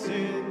hearts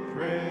in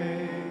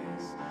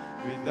praise.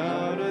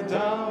 Without a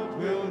doubt,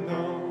 we'll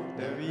know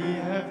that we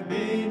have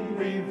been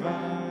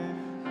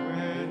revived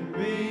when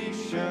we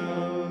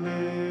shall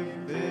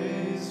leave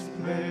this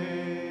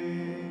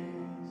place.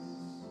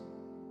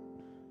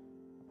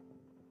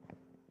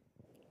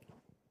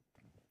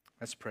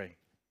 Let's pray.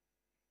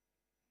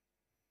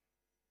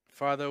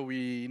 Father,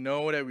 we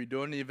know that we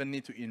don't even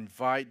need to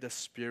invite the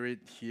Spirit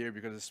here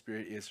because the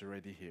Spirit is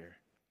already here.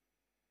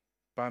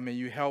 But may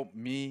you help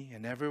me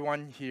and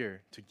everyone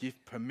here to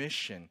give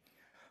permission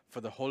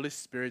for the Holy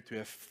Spirit to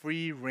have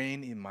free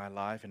reign in my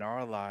life, in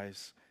our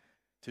lives,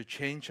 to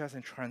change us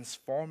and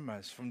transform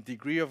us from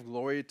degree of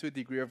glory to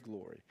degree of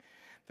glory,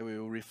 that we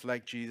will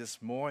reflect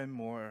Jesus more and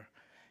more,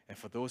 and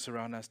for those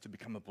around us to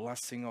become a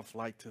blessing of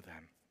light to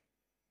them.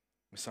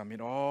 We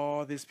submit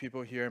all these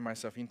people here and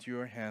myself into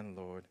your hand,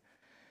 Lord.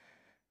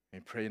 We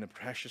pray in the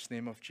precious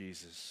name of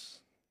Jesus.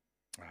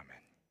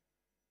 Amen.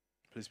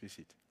 Please be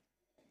seated.